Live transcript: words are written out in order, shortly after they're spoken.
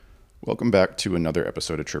Welcome back to another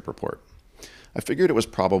episode of Trip Report. I figured it was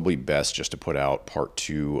probably best just to put out part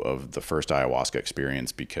two of the first ayahuasca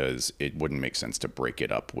experience because it wouldn't make sense to break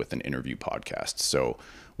it up with an interview podcast. So,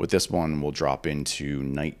 with this one, we'll drop into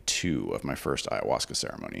night two of my first ayahuasca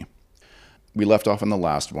ceremony. We left off in the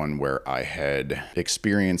last one where I had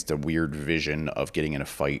experienced a weird vision of getting in a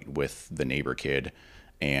fight with the neighbor kid,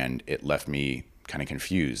 and it left me kind of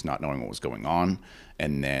confused, not knowing what was going on.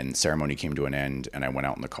 And then ceremony came to an end, and I went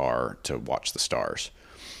out in the car to watch the stars.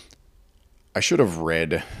 I should have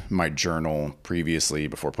read my journal previously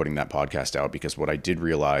before putting that podcast out, because what I did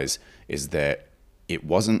realize is that it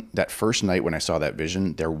wasn't that first night when I saw that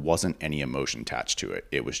vision, there wasn't any emotion attached to it.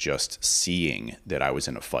 It was just seeing that I was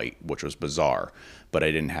in a fight, which was bizarre, but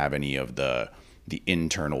I didn't have any of the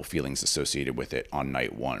internal feelings associated with it on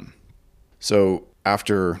night one. So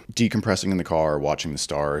after decompressing in the car, watching the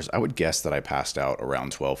stars, I would guess that I passed out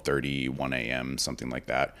around 12:30, 1 a.m., something like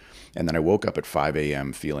that. And then I woke up at 5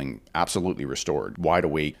 a.m. feeling absolutely restored, wide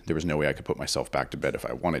awake. There was no way I could put myself back to bed if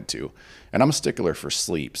I wanted to. And I'm a stickler for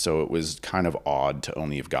sleep, so it was kind of odd to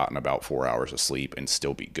only have gotten about 4 hours of sleep and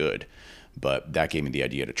still be good. But that gave me the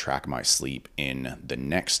idea to track my sleep in the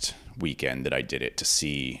next weekend that I did it to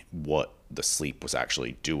see what the sleep was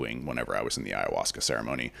actually doing whenever I was in the ayahuasca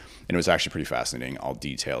ceremony. And it was actually pretty fascinating. I'll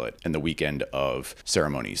detail it in the weekend of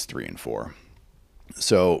ceremonies 3 and 4.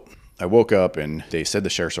 So I woke up and they said the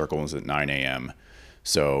share circle was at 9 a.m.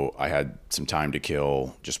 So I had some time to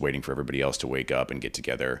kill just waiting for everybody else to wake up and get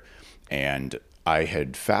together. And I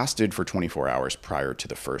had fasted for 24 hours prior to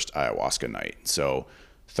the first ayahuasca night. So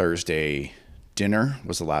Thursday dinner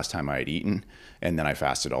was the last time I had eaten. And then I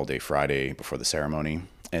fasted all day Friday before the ceremony.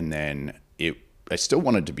 And then I still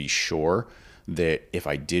wanted to be sure that if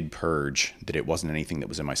I did purge, that it wasn't anything that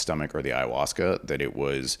was in my stomach or the ayahuasca, that it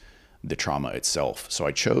was the trauma itself. So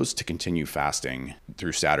I chose to continue fasting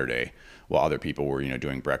through Saturday while other people were,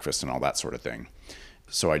 doing breakfast and all that sort of thing.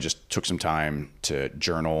 So I just took some time to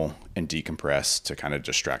journal and decompress to kind of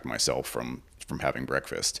distract myself from having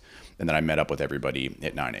breakfast. And then I met up with everybody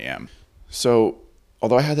at 9 a.m. So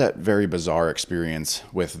although I had that very bizarre experience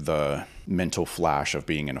with the mental flash of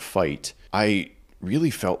being in a fight, I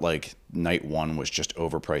really felt like night one was just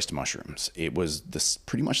overpriced mushrooms. It was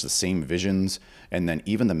pretty much the same visions, and then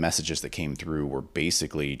even the messages that came through were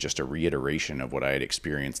basically just a reiteration of what I had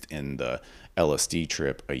experienced in the LSD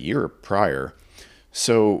trip a year prior.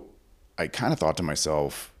 So I kind of thought to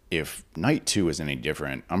myself, if night two is any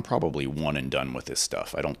different, I'm probably one and done with this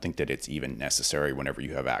stuff. I don't think that it's even necessary whenever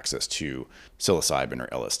you have access to psilocybin or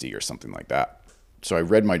LSD or something like that. So I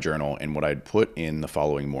read my journal, and what I'd put in the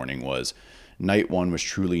following morning was, night one was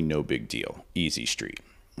truly no big deal, easy street.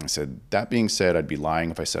 I said, that being said, I'd be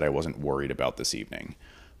lying if I said I wasn't worried about this evening.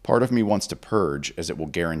 Part of me wants to purge, as it will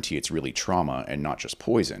guarantee it's really trauma and not just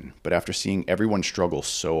poison. But after seeing everyone struggle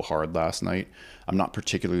so hard last night, I'm not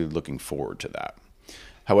particularly looking forward to that.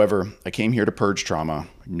 However, I came here to purge trauma.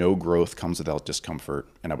 No growth comes without discomfort,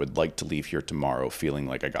 and I would like to leave here tomorrow feeling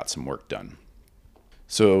like I got some work done.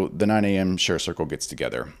 So the 9 a.m. share circle gets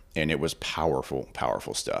together, and it was powerful,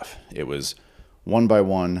 powerful stuff. It was one by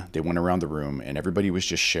one, they went around the room, and everybody was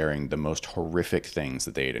just sharing the most horrific things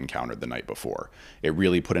that they had encountered the night before. It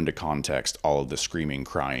really put into context all of the screaming,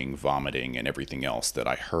 crying, vomiting, and everything else that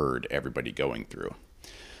I heard everybody going through.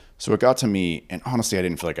 So it got to me, and honestly, I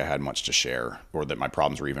didn't feel like I had much to share, or that my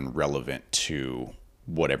problems were even relevant to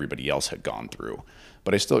what everybody else had gone through.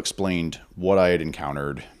 But I still explained what I had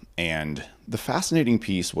encountered, and the fascinating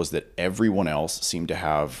piece was that everyone else seemed to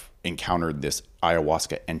have encountered this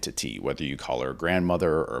ayahuasca entity, whether you call her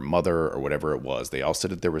grandmother or mother or whatever it was. They all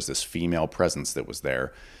said that there was this female presence that was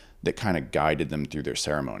there that kind of guided them through their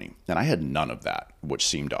ceremony. And I had none of that, which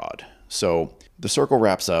seemed odd. So the circle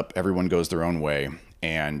wraps up, everyone goes their own way.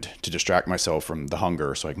 And to distract myself from the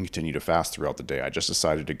hunger so I can continue to fast throughout the day, I just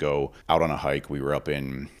decided to go out on a hike. We were up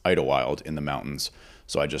in Idlewild in the mountains.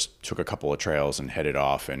 So I just took a couple of trails and headed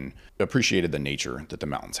off and appreciated the nature that the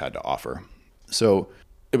mountains had to offer. So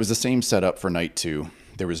it was the same setup for night two.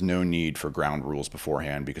 There was no need for ground rules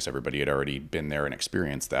beforehand because everybody had already been there and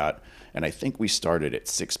experienced that. And I think we started at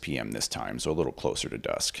 6 p.m. this time, so a little closer to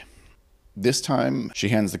dusk. This time, she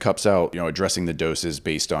hands the cups out, addressing the doses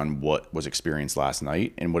based on what was experienced last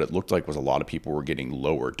night. And what it looked like was a lot of people were getting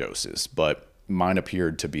lower doses, but mine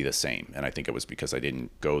appeared to be the same. And I think it was because I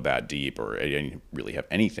didn't go that deep, or I didn't really have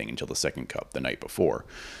anything until the second cup the night before.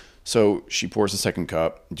 So she pours the second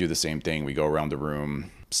cup, do the same thing. We go around the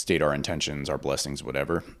room, state our intentions, our blessings,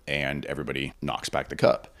 whatever, and everybody knocks back the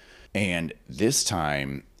cup. And this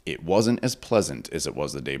time, it wasn't as pleasant as it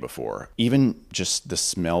was the day before. Even just the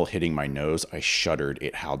smell hitting my nose, I shuddered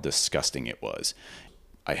at how disgusting it was.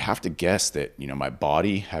 I have to guess that, my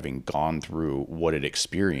body, having gone through what it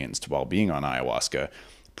experienced while being on ayahuasca,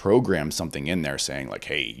 programmed something in there saying like,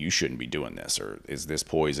 hey, you shouldn't be doing this, or is this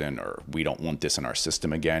poison, or we don't want this in our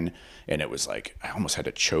system again. And it was like, I almost had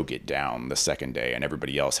to choke it down the second day, and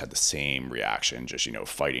everybody else had the same reaction, just,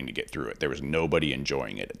 fighting to get through it. There was nobody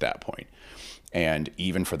enjoying it at that point. And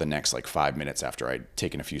even for the next like 5 minutes after I'd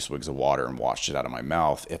taken a few swigs of water and washed it out of my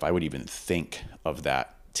mouth, if I would even think of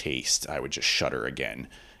that taste, I would just shudder again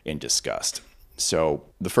in disgust. So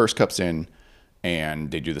the first cup's in, and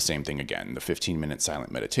they do the same thing again. The 15-minute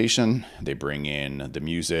silent meditation, they bring in the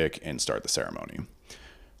music and start the ceremony.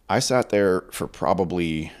 I sat there for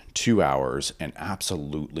probably 2 hours and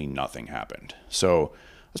absolutely nothing happened. So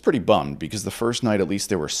I was pretty bummed because the first night, at least,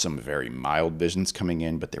 there were some very mild visions coming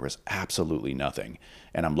in, but there was absolutely nothing.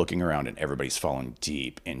 And I'm looking around and everybody's fallen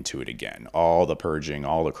deep into it again. All the purging,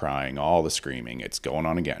 all the crying, all the screaming, it's going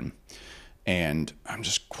on again. And I'm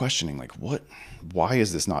just questioning, like, why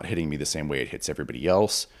is this not hitting me the same way it hits everybody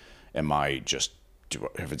else?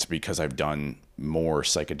 If it's because I've done more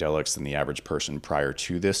psychedelics than the average person prior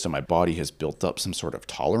to this, so my body has built up some sort of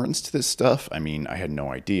tolerance to this stuff. I mean, I had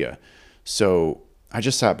no idea. So I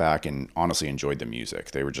just sat back and honestly enjoyed the music.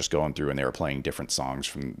 They were just going through and they were playing different songs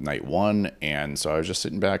from night one. And so I was just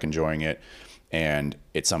sitting back enjoying it. And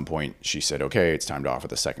at some point she said, okay, it's time to offer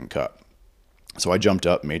the second cup. So I jumped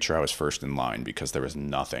up, made sure I was first in line because there was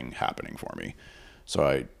nothing happening for me. So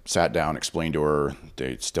I sat down, explained to her,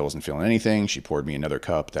 they still wasn't feeling anything. She poured me another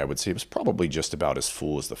cup that I would say was probably just about as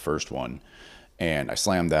full as the first one. And I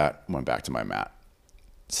slammed that, went back to my mat.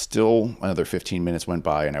 Still another 15 minutes went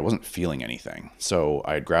by and I wasn't feeling anything. So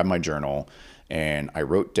I had grabbed my journal and I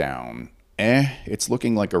wrote down, it's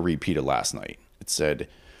looking like a repeat of last night. It said,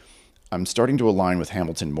 I'm starting to align with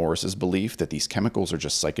Hamilton Morris's belief that these chemicals are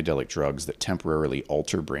just psychedelic drugs that temporarily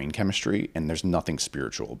alter brain chemistry, and there's nothing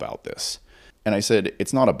spiritual about this. And I said,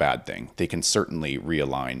 it's not a bad thing. They can certainly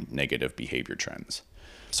realign negative behavior trends.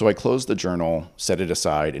 So I closed the journal, set it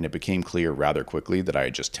aside, and it became clear rather quickly that I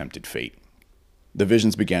had just tempted fate. The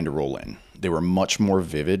visions began to roll in. They were much more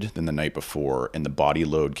vivid than the night before, and the body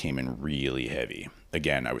load came in really heavy.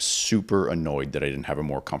 Again, I was super annoyed that I didn't have a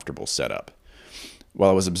more comfortable setup. While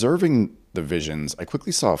I was observing the visions, I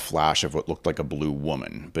quickly saw a flash of what looked like a blue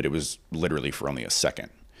woman, but it was literally for only a second.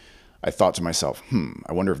 I thought to myself,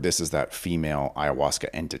 I wonder if this is that female ayahuasca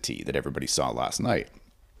entity that everybody saw last night.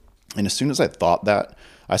 And as soon as I thought that,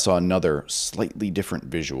 I saw another slightly different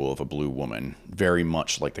visual of a blue woman, very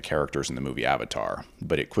much like the characters in the movie Avatar,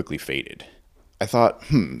 but it quickly faded. I thought,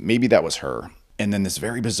 maybe that was her. And then this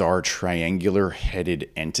very bizarre triangular-headed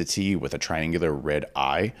entity with a triangular red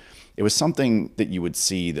eye. It was something that you would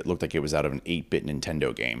see that looked like it was out of an 8-bit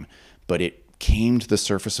Nintendo game, but it came to the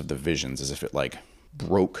surface of the visions as if it like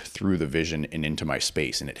broke through the vision and into my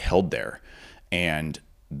space, and it held there. And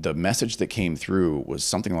the message that came through was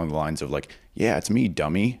something along the lines of like, yeah, it's me,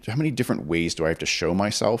 dummy. How many different ways do I have to show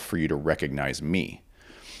myself for you to recognize me?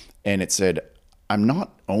 And it said, I'm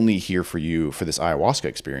not only here for you for this ayahuasca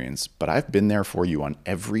experience, but I've been there for you on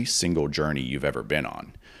every single journey you've ever been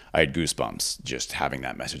on. I had goosebumps just having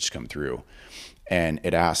that message come through. And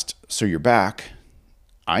it asked, so you're back.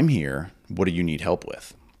 I'm here. What do you need help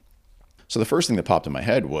with? So the first thing that popped in my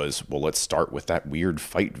head was, well, let's start with that weird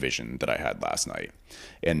fight vision that I had last night.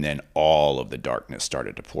 And then all of the darkness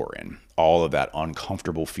started to pour in. All of that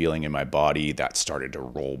uncomfortable feeling in my body, that started to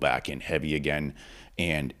roll back in heavy again.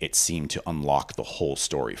 And it seemed to unlock the whole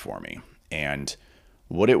story for me. And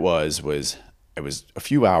what it was it was a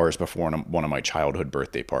few hours before one of my childhood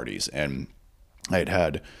birthday parties. And I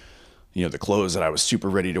had the clothes that I was super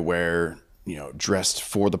ready to wear, dressed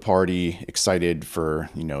for the party, excited for,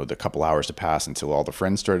 the couple hours to pass until all the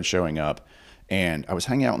friends started showing up. And I was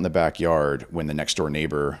hanging out in the backyard when the next door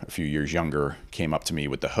neighbor, a few years younger, came up to me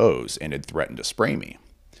with the hose and had threatened to spray me.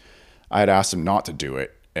 I had asked him not to do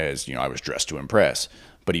it as, I was dressed to impress,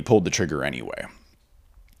 but he pulled the trigger anyway.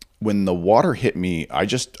 When the water hit me, I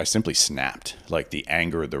simply snapped. Like the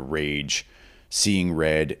anger, the rage, seeing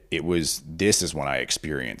red, this is when I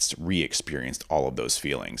re-experienced all of those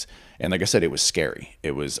feelings. And like I said, it was scary.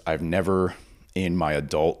 I've never in my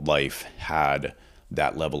adult life had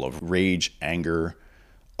that level of rage, anger,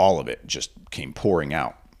 all of it just came pouring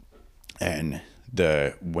out. And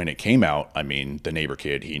when it came out, the neighbor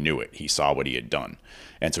kid, he knew it. He saw what he had done.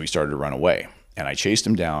 And so he started to run away. And I chased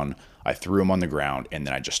him down. I threw him on the ground, and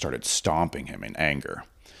then I just started stomping him in anger.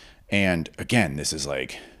 And again, this is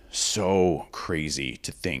like so crazy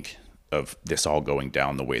to think of this all going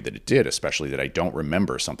down the way that it did, especially that I don't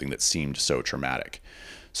remember something that seemed so traumatic.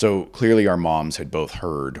 So clearly our moms had both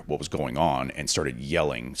heard what was going on and started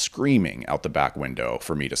yelling, screaming out the back window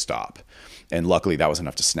for me to stop. And luckily that was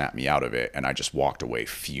enough to snap me out of it, and I just walked away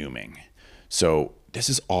fuming. So this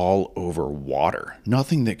is all over water.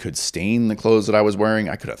 Nothing that could stain the clothes that I was wearing.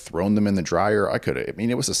 I could have thrown them in the dryer.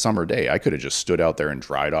 It was a summer day. I could have just stood out there and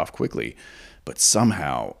dried off quickly. But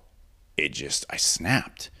somehow I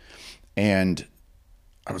snapped. And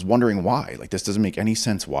I was wondering why. Like, this doesn't make any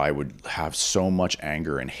sense why I would have so much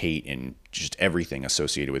anger and hate and just everything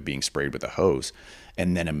associated with being sprayed with a hose.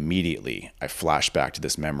 And then immediately I flashed back to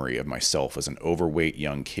this memory of myself as an overweight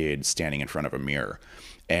young kid standing in front of a mirror.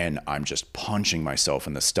 And I'm just punching myself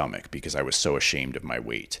in the stomach because I was so ashamed of my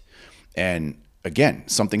weight. And again,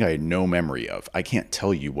 something I had no memory of. I can't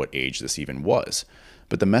tell you what age this even was.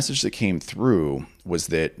 But the message that came through was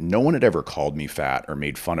that no one had ever called me fat or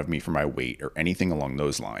made fun of me for my weight or anything along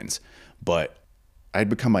those lines. But I'd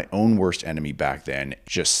become my own worst enemy back then,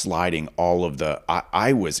 just sliding all of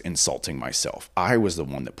I was insulting myself. I was the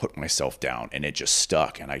one that put myself down, and it just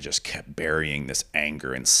stuck. And I just kept burying this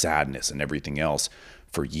anger and sadness and everything else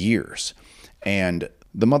for years. And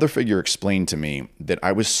the mother figure explained to me that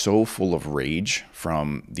I was so full of rage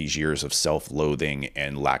from these years of self-loathing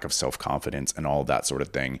and lack of self-confidence and all that sort of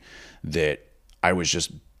thing, that I was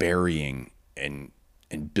just burying and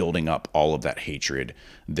building up all of that hatred,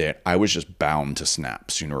 that I was just bound to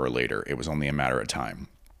snap sooner or later. It was only a matter of time.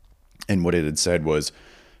 And what it had said was,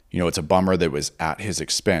 it's a bummer that it was at his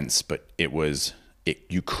expense, but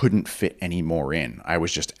you couldn't fit any more in. I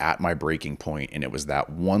was just at my breaking point, and it was that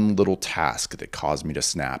one little task that caused me to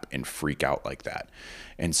snap and freak out like that.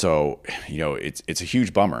 And so, it's a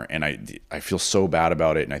huge bummer, and I feel so bad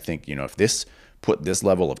about it. And I think, if this put this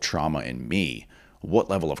level of trauma in me,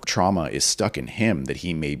 what level of trauma is stuck in him that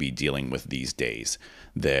he may be dealing with these days,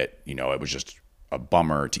 that, it was just a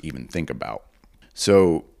bummer to even think about.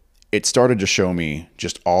 So it started to show me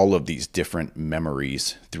just all of these different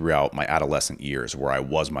memories throughout my adolescent years where I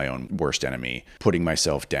was my own worst enemy, putting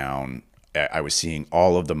myself down. I was seeing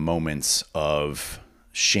all of the moments of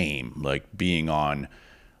shame, like being on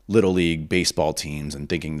little league baseball teams and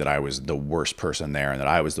thinking that I was the worst person there and that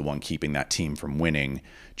I was the one keeping that team from winning,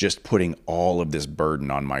 just putting all of this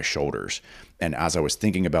burden on my shoulders. And as I was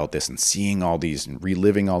thinking about this and seeing all these and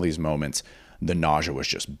reliving all these moments, the nausea was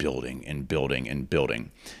just building and building and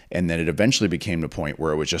building. And then it eventually became the point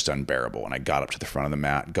where it was just unbearable. And I got up to the front of the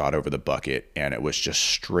mat, got over the bucket, and it was just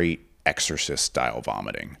straight exorcist style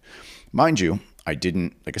vomiting. Mind you, like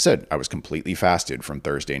I said, I was completely fasted from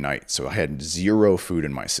Thursday night. So I had zero food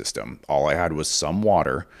in my system. All I had was some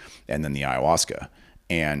water and then the ayahuasca.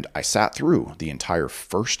 And I sat through the entire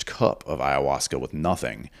first cup of ayahuasca with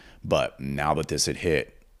nothing. But now that this had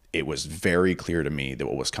hit, it was very clear to me that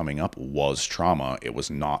what was coming up was trauma. It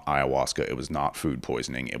was not ayahuasca. It was not food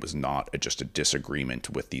poisoning. It was not just a disagreement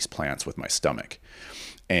with these plants with my stomach.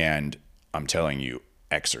 And I'm telling you,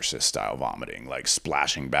 exorcist style vomiting, like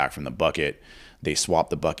splashing back from the bucket. They swapped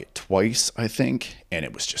the bucket twice, I think, and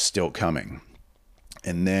it was just still coming.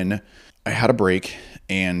 And then I had a break,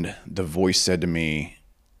 and the voice said to me,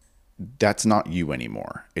 "That's not you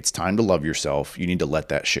anymore. It's time to love yourself. You need to let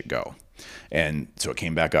that shit go." And so it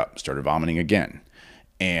came back up, started vomiting again.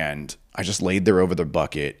 And I just laid there over the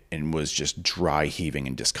bucket and was just dry heaving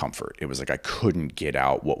in discomfort. It was like I couldn't get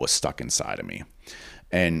out what was stuck inside of me.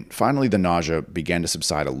 And finally, the nausea began to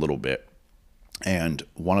subside a little bit. And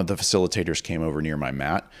one of the facilitators came over near my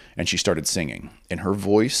mat and she started singing. And her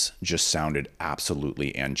voice just sounded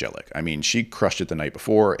absolutely angelic. I mean, she crushed it the night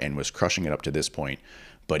before and was crushing it up to this point,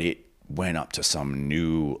 but it went up to some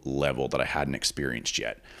new level that I hadn't experienced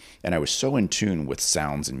yet. And I was so in tune with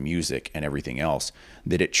sounds and music and everything else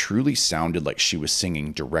that it truly sounded like she was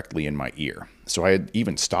singing directly in my ear. So I had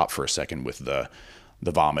even stopped for a second with the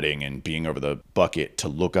vomiting and being over the bucket to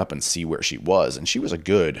look up and see where she was. And she was a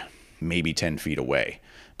good maybe 10 feet away.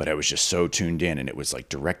 But I was just so tuned in, and it was like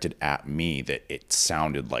directed at me that it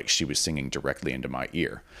sounded like she was singing directly into my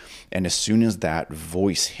ear. And as soon as that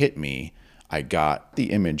voice hit me, I got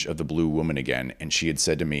the image of the blue woman again, and she had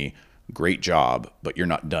said to me, "Great job, but you're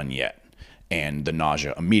not done yet." And the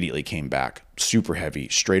nausea immediately came back, super heavy,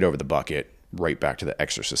 straight over the bucket, right back to the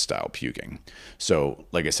exorcist style puking. So,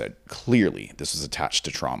 like I said, clearly this was attached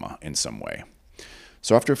to trauma in some way.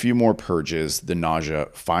 So after a few more purges, the nausea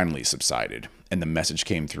finally subsided, and the message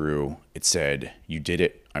came through. It said, "You did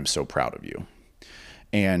it. I'm so proud of you."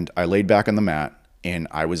 And I laid back on the mat, and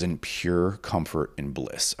I was in pure comfort and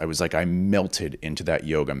bliss. I was like, I melted into that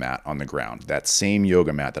yoga mat on the ground, that same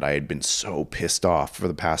yoga mat that I had been so pissed off for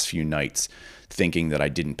the past few nights, thinking that I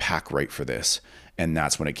didn't pack right for this. And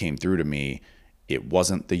that's when it came through to me. It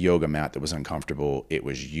wasn't the yoga mat that was uncomfortable. It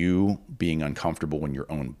was you being uncomfortable in your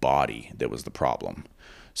own body that was the problem.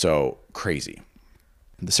 So crazy.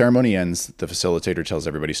 The ceremony ends. The facilitator tells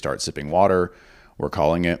everybody start sipping water. We're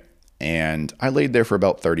calling it. And I laid there for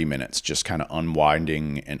about 30 minutes, just kind of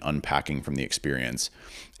unwinding and unpacking from the experience.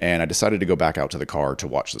 And I decided to go back out to the car to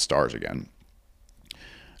watch the stars again.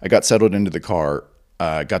 I got settled into the car,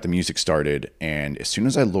 got the music started, and as soon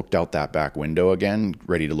as I looked out that back window again,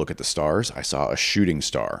 ready to look at the stars, I saw a shooting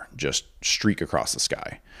star just streak across the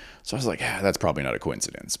sky. So I was like, yeah, that's probably not a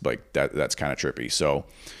coincidence, but that's kind of trippy. So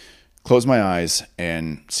close my eyes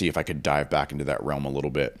and see if I could dive back into that realm a little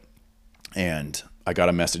bit. And I got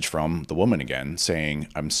a message from the woman again saying,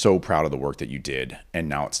 I'm so proud of the work that you did, and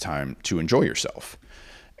now it's time to enjoy yourself.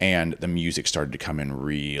 And the music started to come in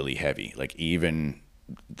really heavy, like even...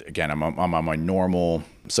 Again, I'm on my normal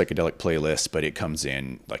psychedelic playlist, but it comes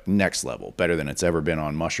in like next level, better than it's ever been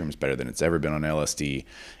on mushrooms, better than it's ever been on LSD.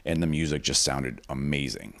 And the music just sounded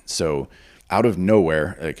amazing. So out of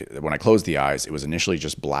nowhere, like when I closed the eyes, it was initially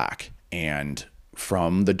just black. And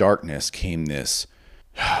from the darkness came this,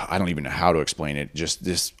 I don't even know how to explain it, just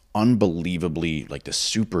this unbelievably, like the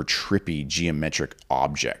super trippy geometric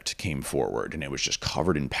object came forward, and it was just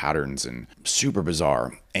covered in patterns and super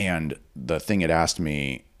bizarre. And the thing had asked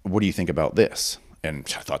me, what do you think about this? And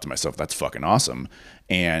I thought to myself, that's fucking awesome.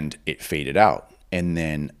 And it faded out. And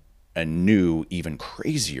then a new, even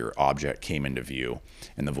crazier object came into view.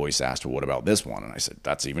 And the voice asked, well, what about this one? And I said,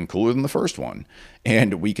 that's even cooler than the first one.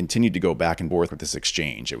 And we continued to go back and forth with this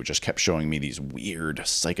exchange. It just kept showing me these weird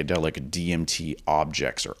psychedelic DMT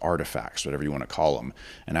objects or artifacts, whatever you want to call them,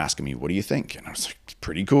 and asking me, what do you think? And I was like, it's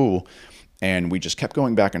pretty cool. And we just kept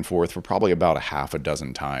going back and forth for probably about a half a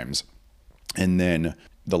dozen times. And then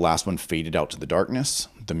the last one faded out to the darkness.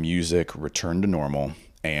 The music returned to normal,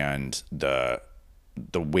 and the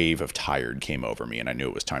wave of tired came over me, and I knew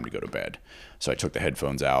it was time to go to bed. So I took the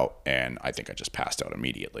headphones out, and I think I just passed out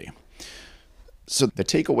immediately. So the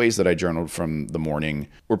takeaways that I journaled from the morning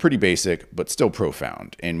were pretty basic, but still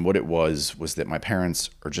profound. And what it was that my parents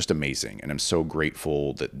are just amazing, and I'm so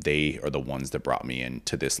grateful that they are the ones that brought me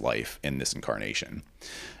into this life in this incarnation.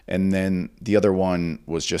 And then the other one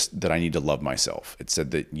was just that I need to love myself. It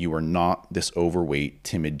said that you are not this overweight,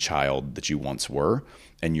 timid child that you once were,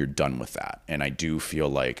 and you're done with that. And I do feel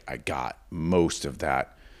like I got most of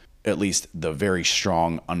that, at least the very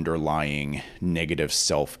strong underlying negative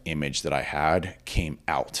self-image that I had came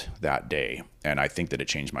out that day. And I think that it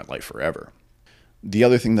changed my life forever. The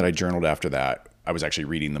other thing that I journaled after that, I was actually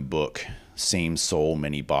reading the book Same Soul,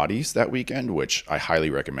 Many Bodies that weekend, which I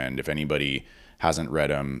highly recommend if anybody hasn't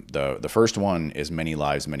read them. The first one is Many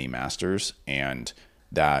Lives, Many Masters, and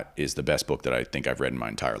that is the best book that I think I've read in my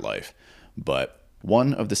entire life. But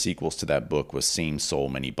one of the sequels to that book was Same Soul,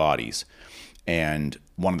 Many Bodies. And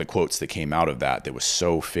one of the quotes that came out of that was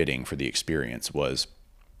so fitting for the experience was,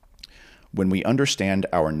 when we understand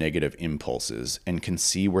our negative impulses and can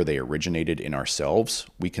see where they originated in ourselves,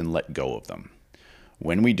 we can let go of them.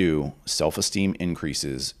 When we do, self-esteem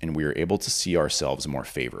increases and we are able to see ourselves more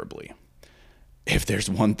favorably. If there's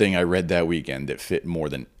one thing I read that weekend that fit more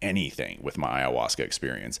than anything with my ayahuasca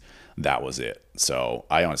experience, that was it. So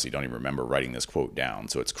I honestly don't even remember writing this quote down.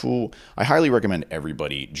 So it's cool. I highly recommend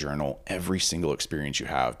everybody journal every single experience you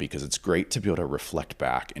have, because it's great to be able to reflect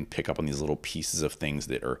back and pick up on these little pieces of things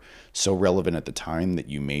that are so relevant at the time that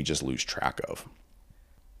you may just lose track of.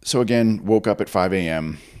 So again, woke up at 5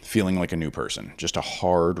 a.m. feeling like a new person, just a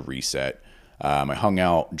hard reset. I hung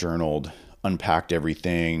out, journaled, unpacked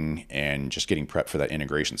everything, and just getting prepped for that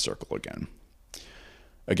integration circle again.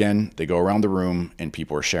 Again, they go around the room and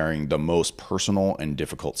people are sharing the most personal and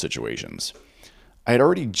difficult situations. I had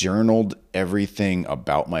already journaled everything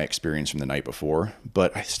about my experience from the night before,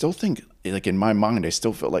 but I still think, like in my mind, I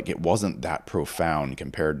still felt like it wasn't that profound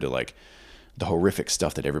compared to like the horrific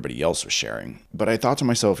stuff that everybody else was sharing. But I thought to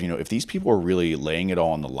myself, if these people are really laying it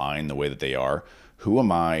all on the line the way that they are, who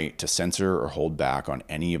am I to censor or hold back on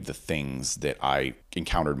any of the things that I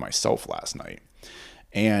encountered myself last night?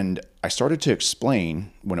 And I started to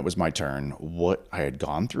explain, when it was my turn, what I had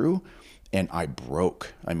gone through, and I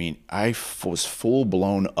broke. I mean, I was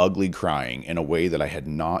full-blown ugly crying in a way that I had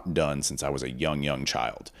not done since I was a young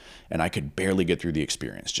child. And I could barely get through the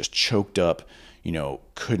experience, just choked up,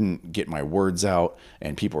 couldn't get my words out,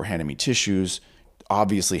 and people were handing me tissues,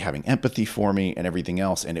 obviously having empathy for me and everything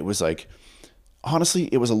else. And it was like, honestly,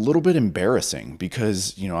 it was a little bit embarrassing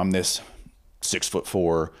because, I'm this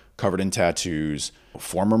 6'4", covered in tattoos,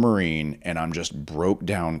 former Marine, and I'm just broke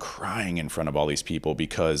down crying in front of all these people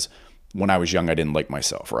because when I was young, I didn't like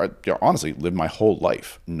myself, or honestly lived my whole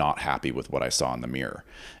life not happy with what I saw in the mirror.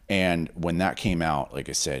 And when that came out, like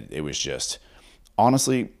I said, it was just,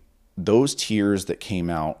 honestly, those tears that came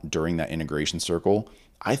out during that integration circle,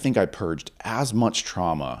 I think I purged as much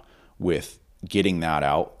trauma with getting that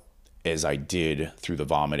out as I did through the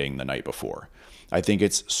vomiting the night before. I think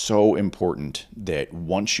it's so important that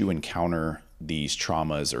once you encounter these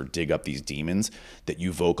traumas or dig up these demons, that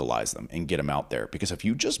you vocalize them and get them out there. Because if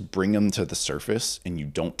you just bring them to the surface and you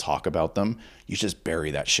don't talk about them, you just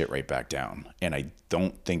bury that shit right back down. And I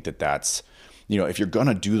don't think that that's, if you're going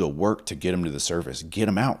to do the work to get them to the surface, get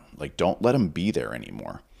them out. Like, don't let them be there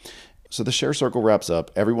anymore. So the share circle wraps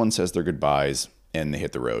up. Everyone says their goodbyes and they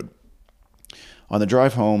hit the road. On the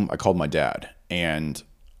drive home, I called my dad and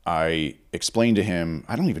I explained to him,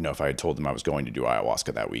 I don't even know if I had told him I was going to do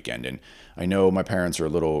ayahuasca that weekend. And I know my parents are a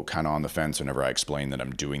little kind of on the fence whenever I explain that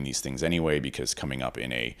I'm doing these things anyway, because coming up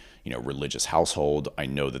in a, religious household, I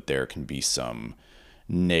know that there can be some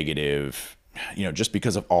negative, just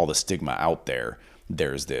because of all the stigma out there,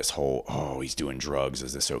 there's this whole, oh, he's doing drugs,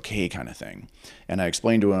 is this okay kind of thing. And I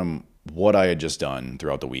explained to him what I had just done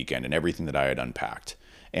throughout the weekend and everything that I had unpacked.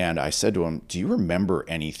 And I said to him, do you remember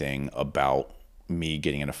anything about me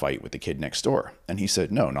getting in a fight with the kid next door? And he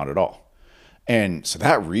said, no, not at all. And so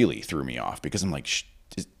that really threw me off, because I'm like,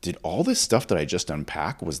 did all this stuff that I just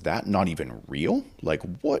unpacked, was that not even real? Like,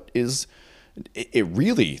 what is, it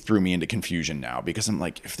really threw me into confusion now, because I'm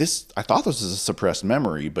like, I thought this was a suppressed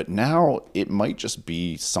memory, but now it might just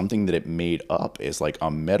be something that it made up as like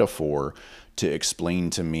a metaphor to explain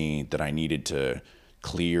to me that I needed to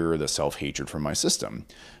clear the self-hatred from my system.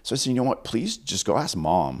 So I said, you know what, please just go ask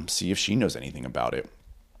mom, see if she knows anything about it.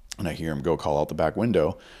 And I hear him go call out the back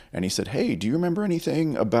window. And he said, hey, do you remember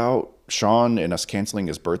anything about Sean and us canceling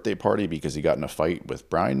his birthday party because he got in a fight with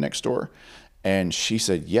Brian next door? And she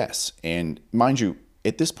said, yes. And mind you,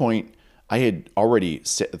 at this point, I had already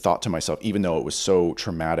thought to myself, even though it was so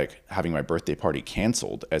traumatic having my birthday party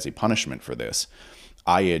canceled as a punishment for this,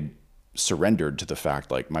 I had surrendered to the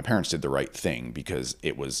fact, like, my parents did the right thing, because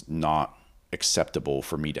it was not acceptable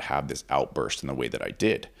for me to have this outburst in the way that I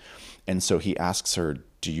did. And so he asks her,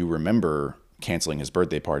 do you remember canceling his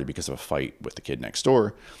birthday party because of a fight with the kid next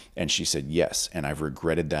door? And she said, yes. And I've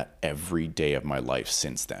regretted that every day of my life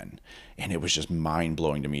since then. And it was just mind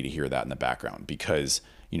blowing to me to hear that in the background, because,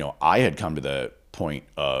 I had come to the point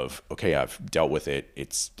of, okay, I've dealt with it.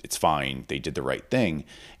 It's fine. They did the right thing.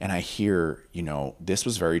 And I hear, this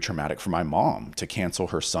was very traumatic for my mom to cancel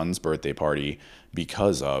her son's birthday party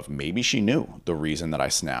because of, maybe she knew the reason that I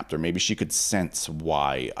snapped, or maybe she could sense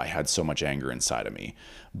why I had so much anger inside of me.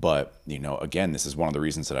 But, again, this is one of the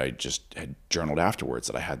reasons that I just had journaled afterwards,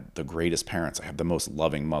 that I had the greatest parents. I have the most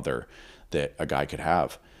loving mother that a guy could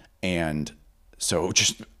have. And so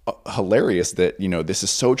just hilarious that, this is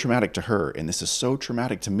so traumatic to her, and this is so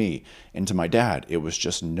traumatic to me and to my dad. It was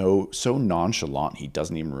just so nonchalant. He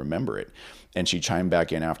doesn't even remember it. And she chimed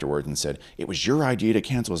back in afterwards and said, it was your idea to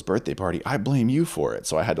cancel his birthday party. I blame you for it.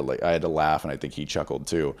 So I had to laugh, and I think he chuckled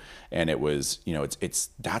too. And it was,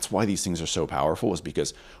 that's why these things are so powerful, is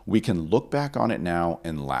because we can look back on it now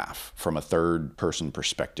and laugh from a third person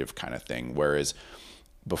perspective kind of thing. Whereas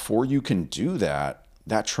before you can do that,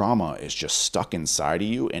 that trauma is just stuck inside of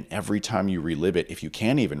you. And every time you relive it, if you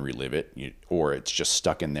can't even relive it, or it's just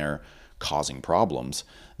stuck in there causing problems,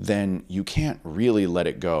 then you can't really let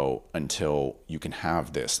it go until you can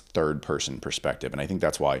have this third person perspective. And I think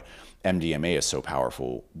that's why MDMA is so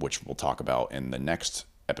powerful, which we'll talk about in the next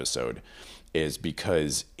episode, is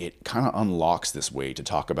because it kind of unlocks this way to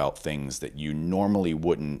talk about things that you normally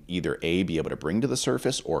wouldn't either be able to bring to the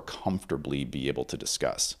surface or comfortably be able to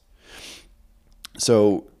discuss.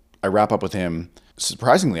 So I wrap up with him.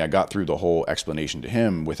 Surprisingly, I got through the whole explanation to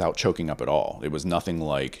him without choking up at all. It was nothing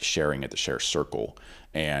like sharing at the share circle,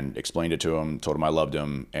 and explained it to him, told him I loved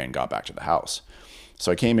him, and got back to the house.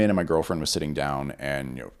 So I came in, and my girlfriend was sitting down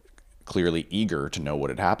and, clearly eager to know what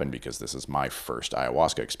had happened, because this is my first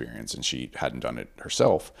ayahuasca experience and she hadn't done it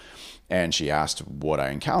herself. And she asked what I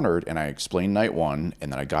encountered, and I explained night one,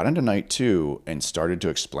 and then I got into night two and started to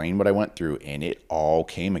explain what I went through, and it all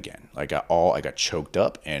came again. I got choked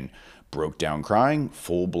up and broke down crying,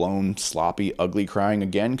 full-blown, sloppy, ugly crying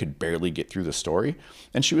again, could barely get through the story.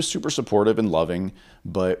 And she was super supportive and loving,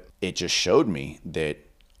 but it just showed me that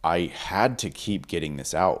I had to keep getting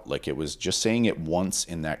this out. Like, it was just saying it once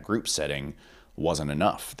in that group setting wasn't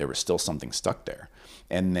enough. There was still something stuck there.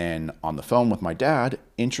 And then on the phone with my dad,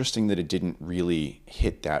 interesting that it didn't really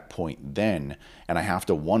hit that point then. And I have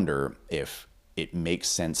to wonder if it makes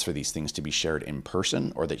sense for these things to be shared in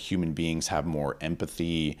person, or that human beings have more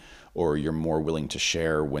empathy or you're more willing to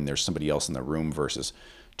share when there's somebody else in the room versus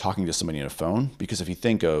talking to somebody on a phone. Because if you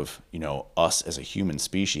think of, us as a human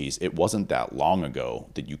species, it wasn't that long ago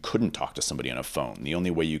that you couldn't talk to somebody on a phone. The only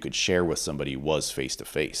way you could share with somebody was face to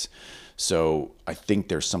face. So I think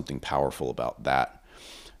there's something powerful about that.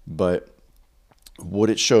 But what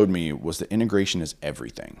it showed me was that integration is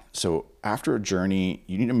everything. So after a journey,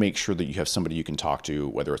 you need to make sure that you have somebody you can talk to,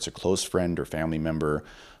 whether it's a close friend or family member,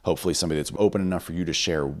 hopefully somebody that's open enough for you to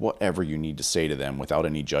share whatever you need to say to them without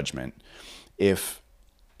any judgment. If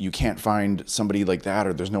you can't find somebody like that,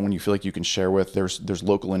 or there's no one you feel like you can share with, there's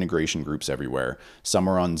local integration groups everywhere. Some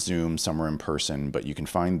are on Zoom, some are in person, but you can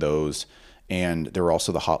find those. And there are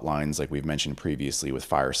also the hotlines, like we've mentioned previously, with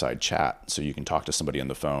fireside chat. So you can talk to somebody on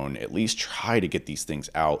the phone, at least try to get these things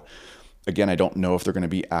out. Again, I don't know if they're going to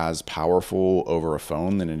be as powerful over a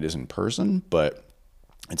phone than it is in person, but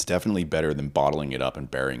it's definitely better than bottling it up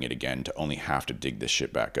and burying it again to only have to dig this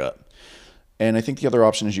shit back up. And I think the other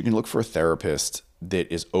option is you can look for a therapist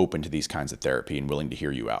that is open to these kinds of therapy and willing to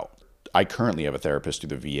hear you out. I currently have a therapist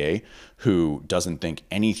through the VA who doesn't think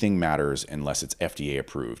anything matters unless it's FDA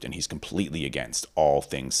approved, and he's completely against all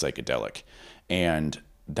things psychedelic. And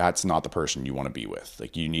that's not the person you want to be with.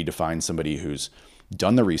 Like, you need to find somebody who's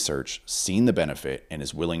done the research, seen the benefit, and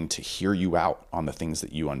is willing to hear you out on the things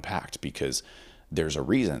that you unpacked, because there's a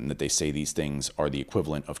reason that they say these things are the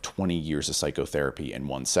equivalent of 20 years of psychotherapy in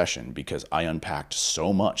one session, because I unpacked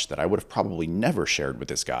so much that I would have probably never shared with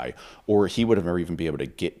this guy, or he would have never even been able to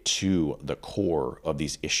get to the core of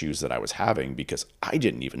these issues that I was having, because I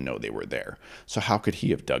didn't even know they were there. So how could he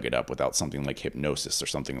have dug it up without something like hypnosis or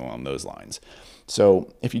something along those lines?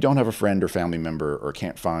 So if you don't have a friend or family member, or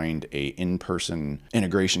can't find a in-person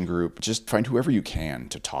integration group, just find whoever you can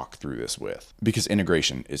to talk through this with, because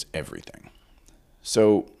integration is everything.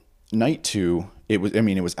 So night 2, it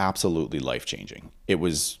was absolutely life-changing. It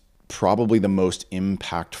was probably the most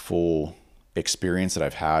impactful experience that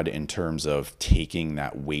I've had in terms of taking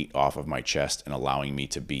that weight off of my chest and allowing me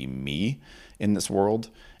to be me in this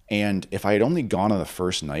world. And if I had only gone on the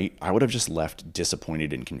first night, I would have just left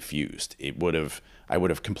disappointed and confused. I would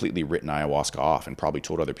have completely written ayahuasca off and probably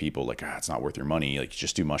told other people, like, it's not worth your money. Like,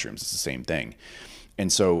 just do mushrooms. It's the same thing.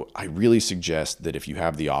 And so I really suggest that if you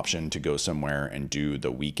have the option to go somewhere and do the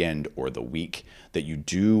weekend or the week, that you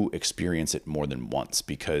do experience it more than once,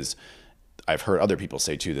 because I've heard other people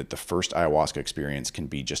say too that the first ayahuasca experience can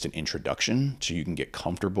be just an introduction so you can get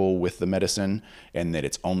comfortable with the medicine, and that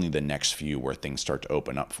it's only the next few where things start to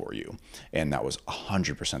open up for you. And that was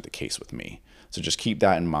 100% the case with me. So just keep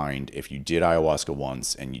that in mind. If you did ayahuasca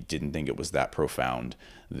once and you didn't think it was that profound,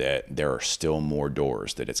 that there are still more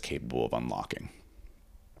doors that it's capable of unlocking.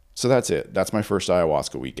 So that's it. That's my first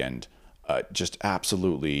ayahuasca weekend. Just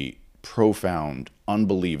absolutely profound,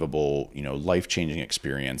 unbelievable, life-changing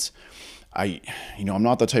experience. I'm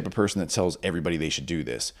not the type of person that tells everybody they should do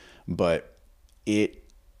this, but it,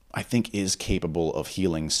 I think, is capable of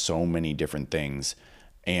healing so many different things.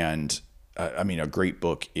 And a great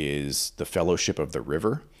book is The Fellowship of the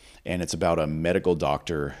River, and it's about a medical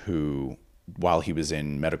doctor who, while he was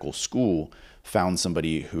in medical school, found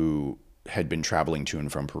somebody who had been traveling to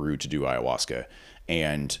and from Peru to do ayahuasca.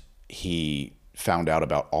 And he found out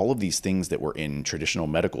about all of these things that were in traditional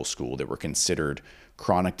medical school that were considered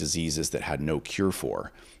chronic diseases that had no cure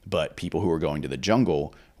for. But people who were going to the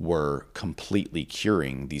jungle were completely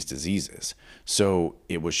curing these diseases. So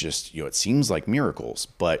it was just, it seems like miracles,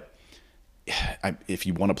 but if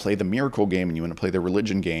you want to play the miracle game and you want to play the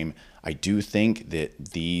religion game, I do think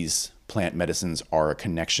that these plant medicines are a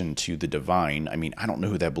connection to the divine. I don't know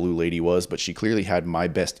who that blue lady was, but she clearly had my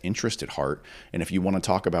best interest at heart. And if you want to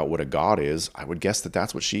talk about what a god is, I would guess that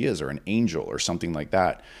that's what she is, or an angel or something like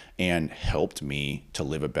that, and helped me to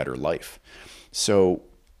live a better life. So,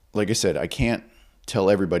 like I said, I can't tell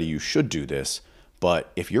everybody you should do this,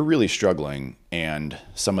 but if you're really struggling and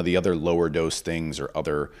some of the other lower dose things or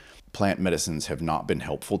other plant medicines have not been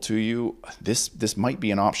helpful to you, this might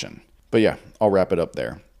be an option. But yeah, I'll wrap it up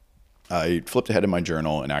there. I flipped ahead in my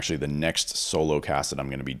journal, and actually the next solo cast that I'm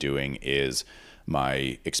going to be doing is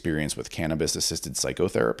my experience with cannabis-assisted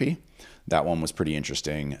psychotherapy. That one was pretty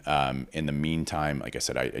interesting. In the meantime, like I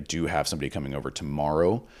said, I do have somebody coming over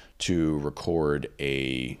tomorrow to record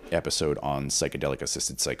a episode on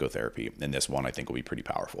psychedelic-assisted psychotherapy, and this one I think will be pretty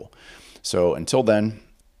powerful. So until then,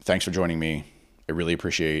 thanks for joining me. I really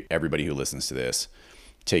appreciate everybody who listens to this.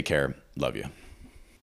 Take care. Love you.